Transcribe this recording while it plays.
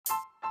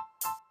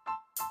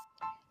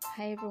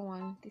Hi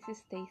everyone, this is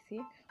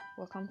Stacy.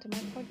 Welcome to my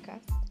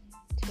podcast,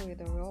 Tea with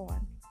the Real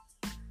One.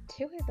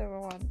 Tea with the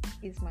Real One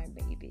is my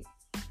baby.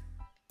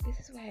 This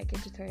is where I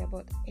get to tell you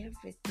about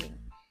everything: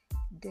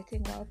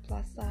 dating while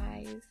plus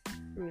size,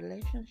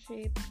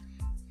 relationships,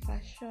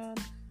 fashion,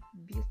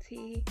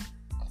 beauty,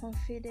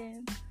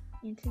 confidence,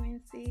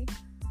 intimacy,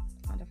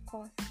 and of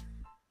course,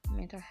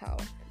 mental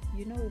health.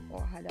 You know, we've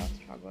all had our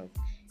struggles,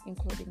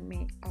 including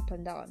me, up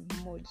and down,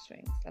 mood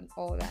swings, and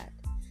all that.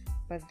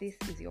 But this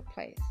is your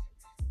place.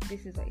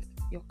 This is like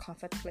your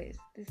comfort place.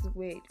 This is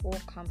where it all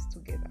comes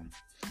together.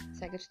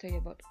 So I get to tell you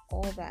about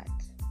all that.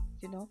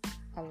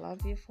 I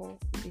love you for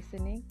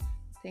listening.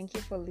 Thank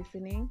you for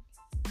listening.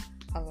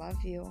 I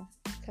love you.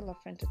 Tell a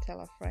friend to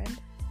tell a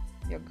friend.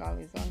 Your girl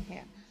is on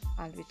here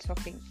and we're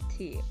talking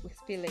tea. We're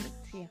spilling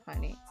tea,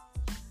 honey.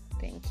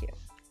 Thank you.